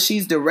 now that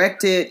she's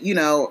directed, you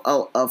know,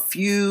 a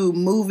few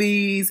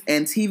movies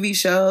and TV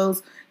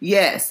shows,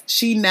 yes,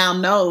 she now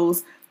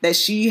knows that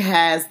she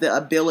has the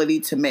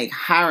ability to make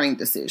hiring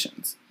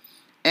decisions.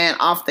 And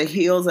off the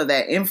heels of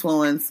that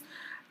influence,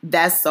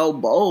 that's so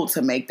bold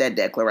to make that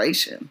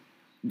declaration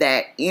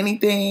that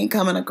anything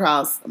coming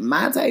across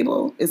my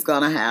table is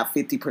going to have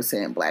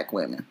 50% Black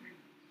women.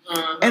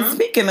 And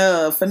speaking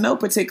of, for no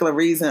particular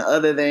reason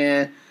other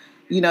than,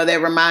 you know, that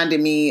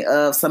reminded me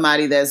of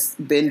somebody that's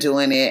been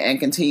doing it and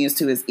continues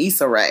to, is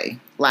Issa Rae.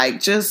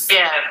 Like, just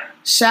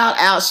shout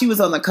out. She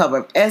was on the cover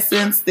of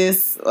Essence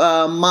this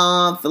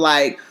month,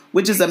 like,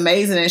 which is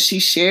amazing. And she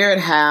shared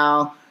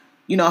how,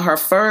 you know, her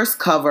first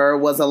cover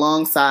was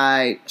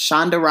alongside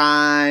Shonda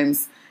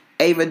Rhimes,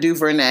 Ava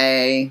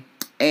DuVernay,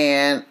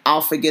 and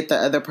I'll forget the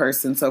other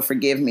person, so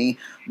forgive me.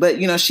 But,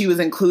 you know, she was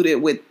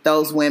included with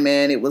those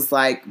women. It was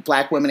like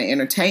Black Women in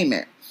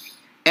Entertainment.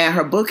 And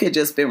her book had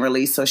just been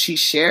released, so she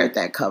shared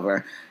that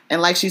cover.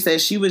 And like she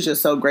said, she was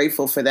just so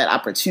grateful for that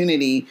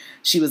opportunity.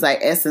 She was like,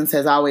 Essence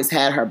has always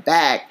had her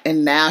back.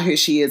 And now here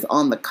she is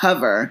on the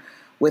cover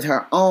with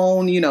her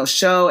own, you know,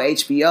 show,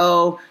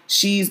 HBO.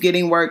 She's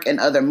getting work in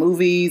other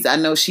movies. I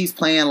know she's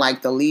playing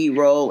like the lead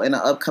role in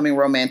an upcoming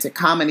romantic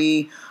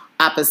comedy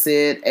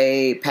opposite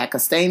a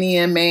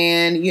Pakistani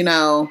man, you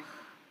know.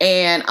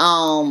 And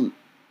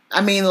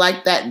I mean,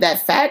 like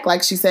that fact,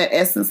 like she said,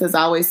 Essence has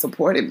always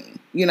supported me,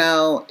 you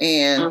know,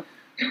 and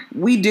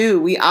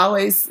we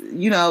always,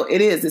 you know,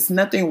 it's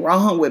nothing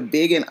wrong with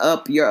bigging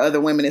up your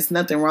other women. It's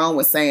nothing wrong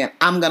with saying,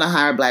 I'm going to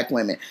hire Black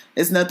women.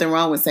 It's nothing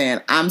wrong with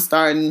saying,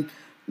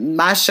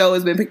 my show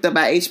has been picked up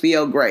by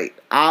HBO. Great.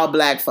 All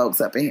Black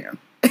folks up in here.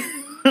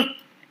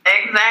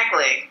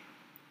 Exactly.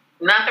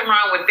 Nothing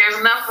wrong with, there's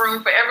enough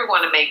room for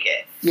everyone to make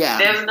it. Yeah.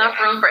 There's enough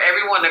room for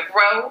everyone to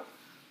grow.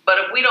 But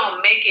if we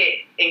don't make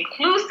it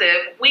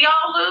inclusive, we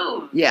all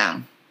lose. Yeah.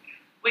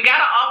 We got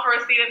to offer a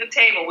seat at the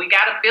table. We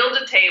got to build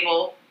a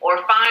table or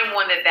find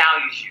one that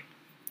values you.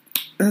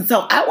 And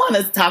so I want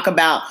to talk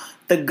about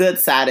the good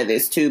side of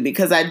this too,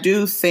 because I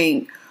do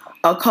think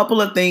a couple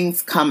of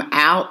things come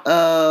out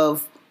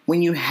of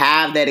when you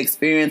have that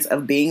experience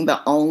of being the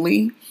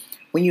only,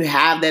 when you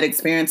have that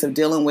experience of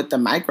dealing with the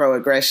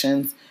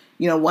microaggressions.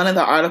 You know, one of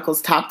the articles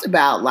talked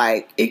about,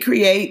 like, it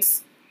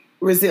creates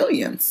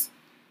resilience,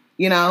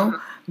 you know,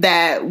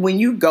 that when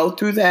you go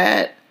through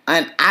that,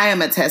 and I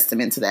am a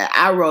testament to that.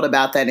 I wrote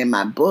about that in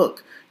my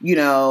book, you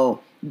know,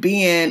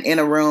 being in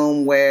a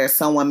room where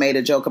someone made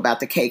a joke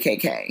about the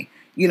KKK,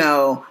 you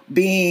know,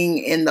 being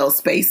in those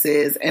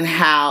spaces and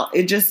how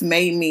it just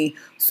made me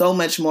so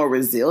much more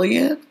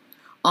resilient.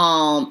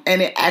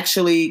 And it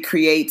actually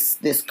creates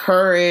this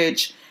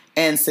courage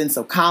and sense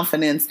of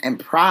confidence and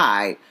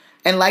pride.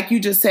 And like you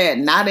just said,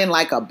 not in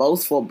like a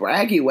boastful,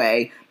 braggy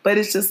way, but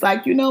it's just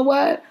like, you know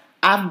what?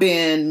 I've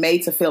been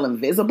made to feel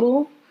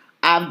invisible.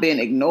 I've been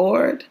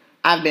ignored.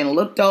 I've been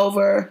looked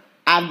over.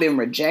 I've been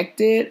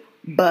rejected.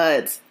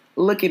 But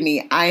look at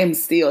me. I am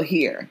still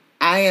here.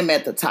 I am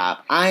at the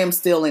top. I am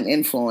still in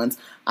influence.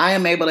 I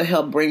am able to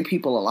help bring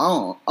people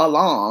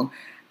along.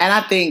 And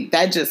I think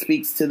that just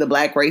speaks to the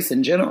Black race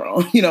in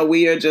general. You know,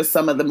 we are just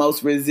some of the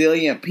most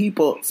resilient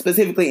people,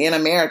 specifically in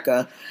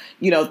America,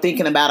 you know,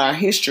 thinking about our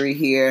history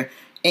here.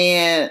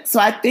 And so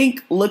I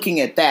think looking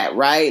at that,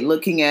 right,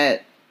 looking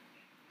at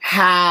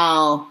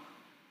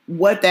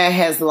what that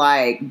has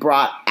like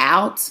brought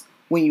out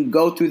when you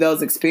go through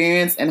those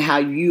experiences and how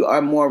you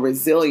are more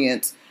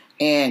resilient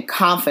and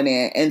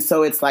confident. And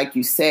so it's like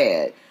you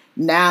said,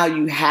 now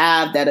you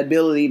have that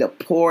ability to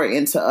pour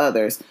into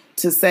others,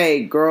 to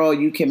say, girl,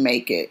 you can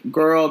make it.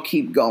 Girl,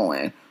 keep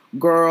going.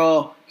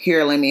 Girl,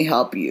 here, let me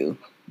help you.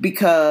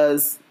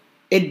 Because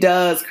it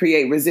does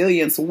create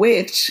resilience,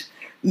 which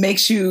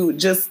makes you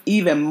just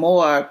even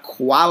more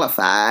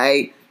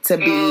qualified to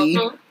be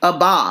a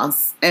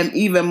boss and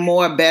even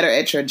more better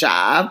at your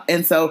job.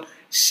 And so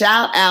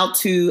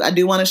I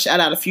do want to shout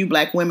out a few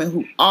Black women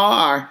who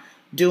are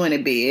doing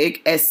it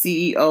big as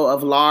CEO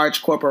of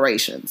large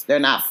corporations. They're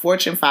not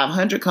Fortune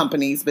 500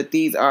 companies, but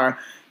these are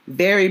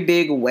very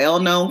big,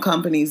 well-known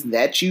companies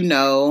that you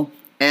know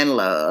and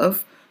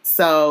love.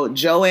 So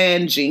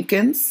Joanne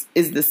Jenkins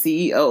is the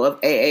CEO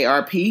of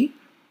AARP.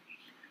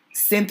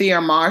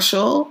 Cynthia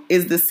Marshall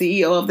is the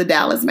CEO of the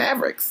Dallas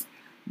Mavericks.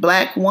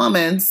 Black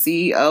woman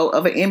CEO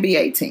of an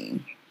NBA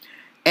team.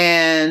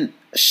 And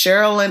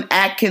Sherilyn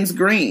Atkins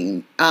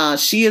Green,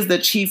 she is the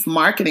chief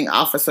marketing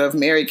officer of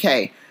Mary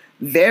Kay.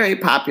 Very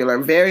popular,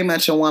 very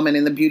much a woman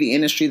in the beauty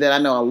industry that I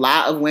know a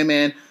lot of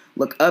women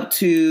look up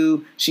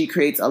to. She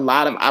creates a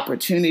lot of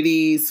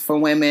opportunities for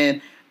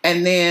women.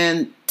 And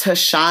then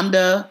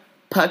Tashonda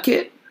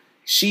Puckett,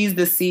 she's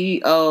the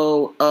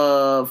CEO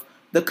of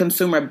the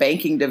consumer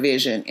banking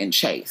division in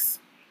Chase.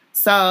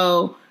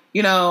 So,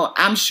 you know,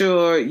 I'm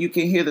sure you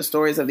can hear the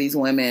stories of these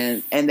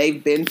women, and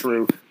they've been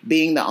through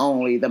being the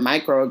only, the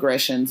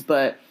microaggressions,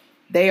 but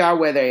they are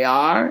where they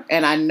are.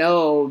 And I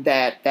know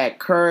that that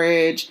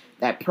courage,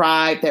 that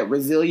pride, that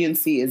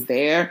resiliency is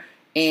there.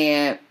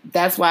 And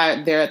that's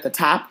why they're at the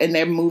top, and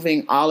they're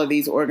moving all of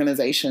these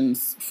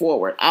organizations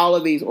forward. All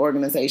of these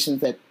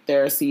organizations that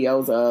they're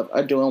CEOs of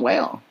are doing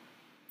well.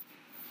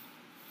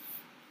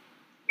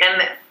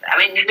 And I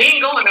mean, we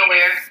ain't going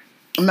nowhere.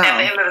 No. At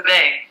the end of the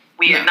day,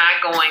 we are not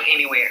going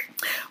anywhere.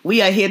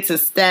 We are here to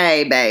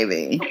stay,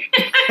 baby.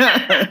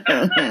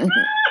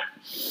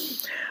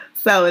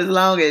 So as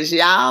long as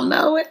y'all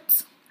know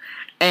it,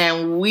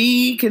 and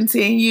we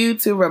continue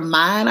to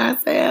remind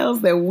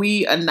ourselves that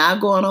we are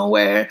not going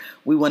nowhere,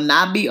 we will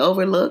not be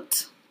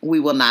overlooked, we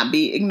will not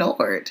be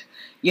ignored.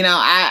 You know,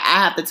 I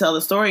have to tell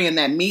the story. In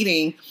that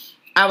meeting,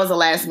 I was a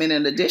last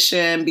minute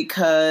addition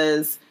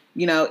because,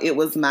 you know, it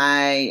was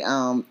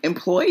my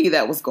employee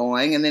that was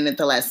going. And then at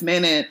the last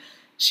minute,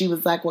 she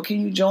was like, well,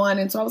 can you join?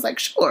 And so I was like,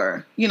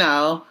 sure, you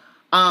know.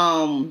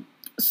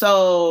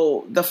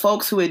 So the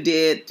folks who had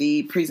did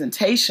the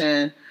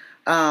presentation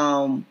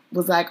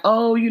was like,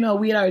 oh, you know,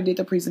 we had already did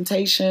the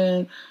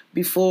presentation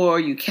before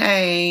you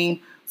came,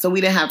 so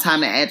we didn't have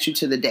time to add you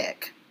to the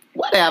deck.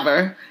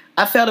 Whatever.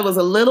 I felt it was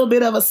a little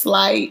bit of a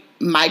slight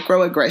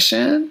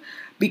microaggression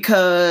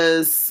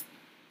because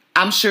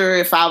I'm sure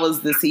if I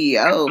was the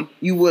CEO,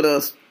 you would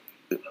have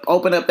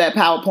opened up that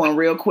PowerPoint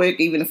real quick,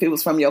 even if it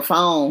was from your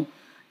phone,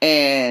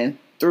 and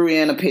threw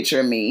in a picture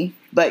of me.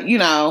 But, you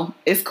know,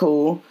 it's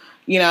cool.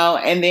 You know,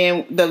 and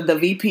then the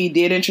VP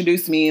did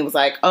introduce me. It was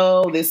like,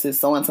 oh, this is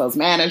so-and-so's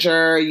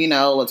manager. You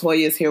know,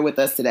 LaToya is here with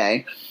us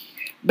today.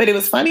 But it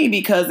was funny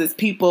because as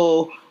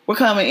people were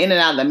coming in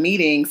and out of the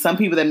meeting, some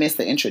people that missed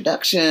the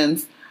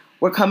introductions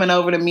were coming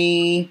over to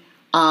me.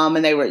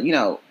 And they were, you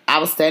know, I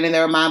was standing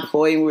there with my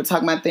employee and we were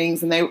talking about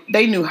things. And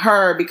they knew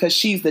her because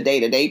she's the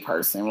day-to-day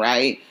person,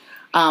 right?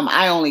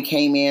 I only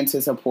came in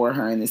to support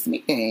her in this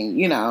meeting,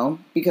 you know,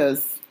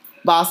 because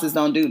bosses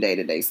don't do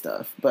day-to-day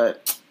stuff.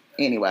 But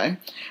anyway,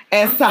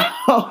 and so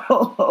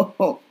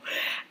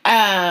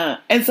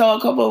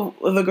a couple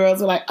of the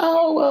girls were like,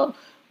 oh, well,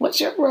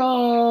 what's your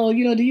role?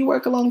 You know, do you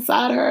work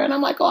alongside her? And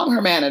I'm like, oh, I'm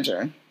her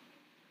manager.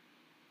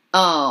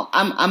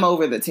 I'm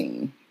over the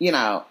team, you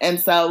know. And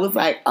so it was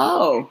like,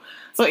 oh,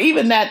 so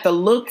even that, the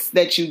looks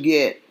that you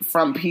get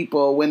from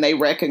people when they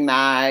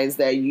recognize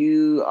that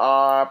you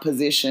are a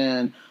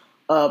position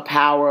of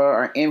power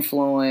or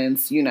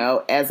influence, you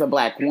know, as a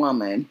Black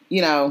woman,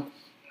 you know,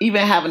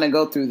 even having to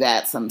go through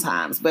that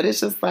sometimes. But it's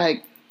just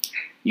like,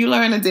 you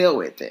learn to deal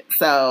with it.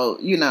 So,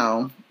 you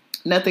know,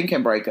 nothing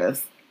can break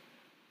us.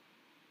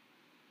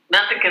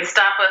 Nothing can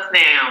stop us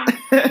now.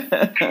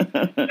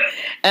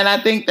 And I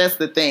think that's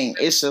the thing.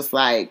 It's just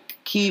like,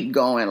 keep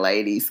going,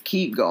 ladies.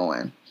 Keep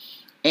going.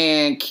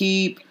 And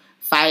keep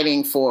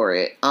fighting for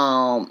it.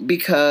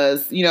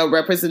 Because, you know,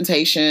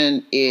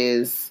 representation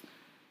is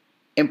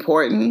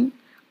important.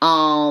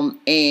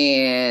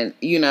 And,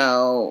 you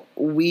know,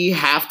 we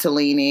have to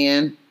lean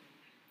in.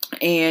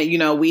 And, you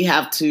know, we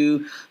have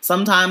to,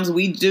 sometimes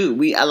we do.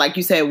 Like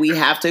you said, we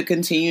have to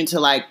continue to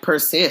like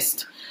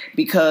persist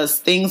because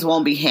things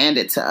won't be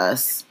handed to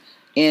us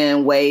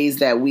in ways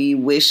that we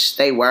wish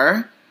they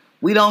were.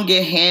 We don't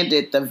get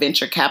handed the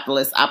venture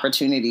capitalist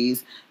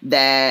opportunities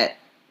that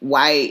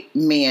white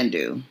men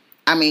do.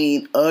 I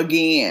mean,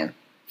 again,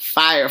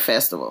 Fire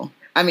Festival.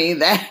 I mean,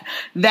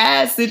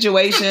 that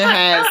situation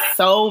has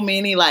so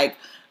many like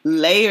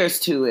layers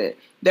to it.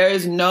 There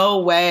is no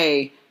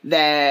way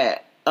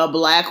that a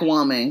Black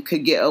woman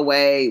could get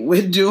away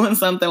with doing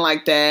something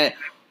like that,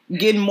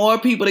 getting more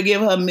people to give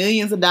her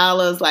millions of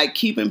dollars, like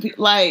keeping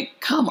people, like,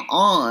 come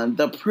on,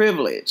 the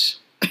privilege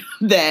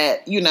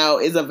that, you know,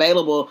 is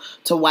available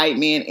to white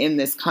men in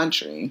this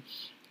country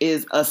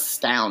is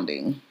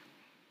astounding.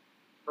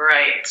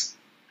 Right.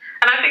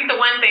 And I think the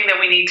one thing that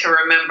we need to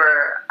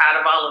remember out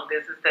of all of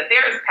this is that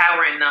there is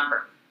power in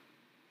numbers.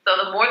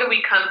 So the more that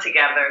we come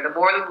together, the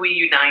more that we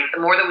unite,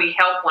 the more that we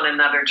help one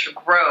another to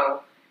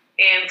grow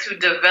and to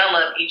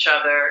develop each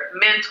other,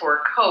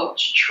 mentor,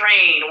 coach,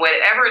 train,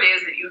 whatever it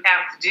is that you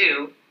have to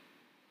do,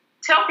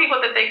 tell people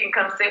that they can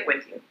come sit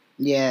with you.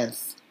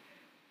 Yes.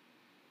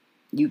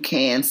 You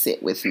can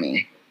sit with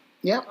me.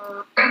 Yep.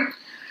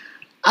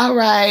 All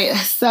right.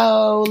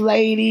 So,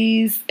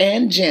 ladies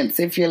and gents,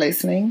 if you're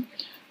listening,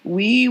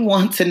 we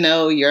want to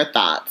know your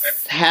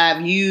thoughts.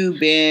 Have you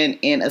been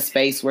in a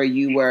space where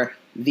you were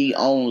the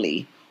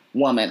only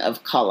woman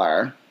of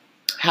color?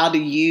 How do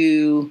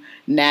you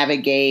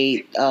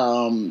navigate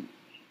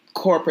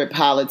corporate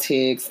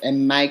politics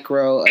and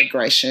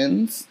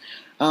microaggressions.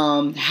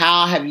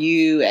 How have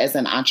you, as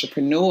an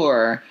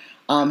entrepreneur,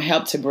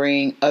 helped to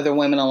bring other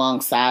women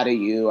alongside of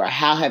you, or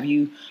how have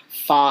you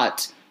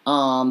fought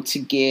to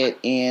get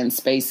in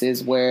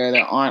spaces where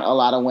there aren't a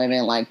lot of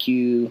women like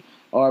you,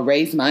 or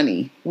raise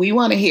money? We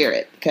want to hear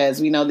it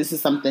because we know this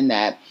is something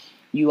that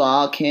you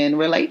all can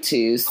relate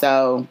to.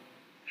 So,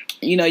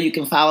 you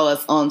can follow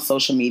us on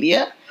social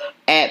media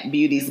at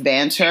Beauties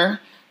Banter.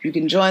 You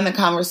can join the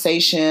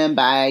conversation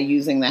by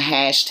using the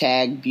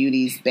hashtag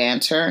Beauties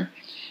Banter.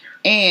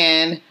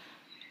 And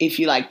if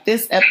you like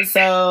this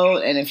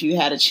episode, and if you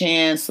had a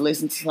chance to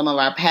listen to some of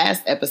our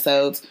past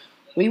episodes,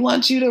 we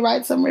want you to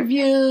write some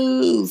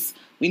reviews.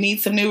 We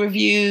need some new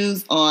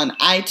reviews on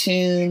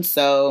iTunes,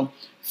 so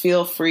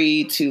feel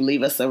free to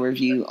leave us a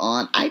review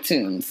on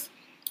iTunes.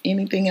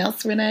 Anything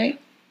else, Renee?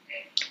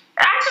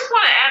 I just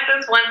want to add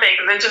this one thing,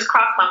 because it just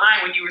crossed my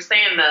mind when you were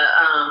saying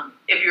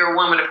if you're a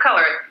woman of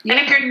color. Yeah.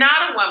 And if you're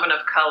not a woman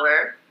of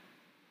color,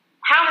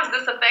 how has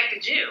this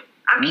affected you?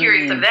 I'm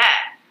curious of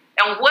that.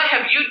 And what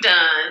have you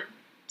done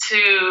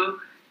to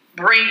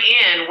bring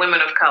in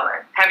women of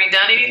color? Have you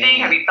done anything?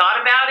 Yeah. Have you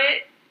thought about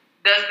it?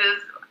 Does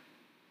this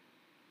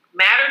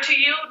matter to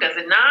you? Does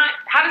it not?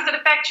 How does it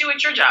affect you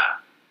at your job?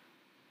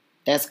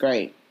 That's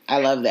great. I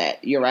love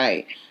that. You're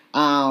right.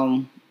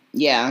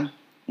 Yeah.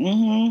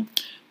 Mm-hmm.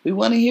 We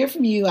want to hear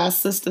from you, our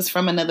sisters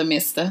from another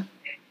mister.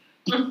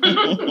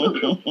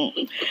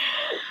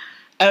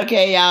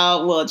 Okay,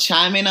 y'all. Well,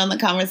 chime in on the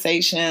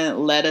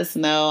conversation. Let us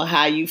know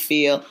how you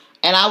feel.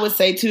 And I would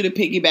say, too, to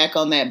piggyback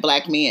on that,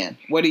 Black men,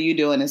 what are you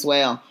doing as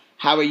well?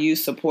 How are you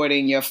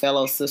supporting your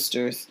fellow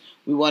sisters?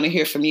 We want to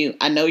hear from you.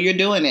 I know you're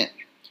doing it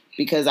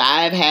because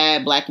I've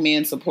had Black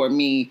men support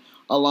me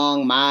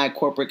along my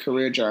corporate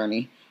career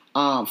journey,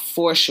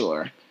 for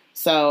sure.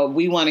 So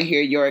we want to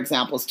hear your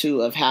examples,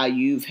 too, of how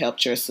you've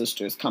helped your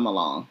sisters come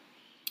along.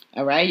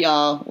 All right,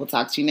 y'all. We'll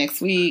talk to you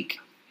next week.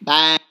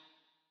 Bye.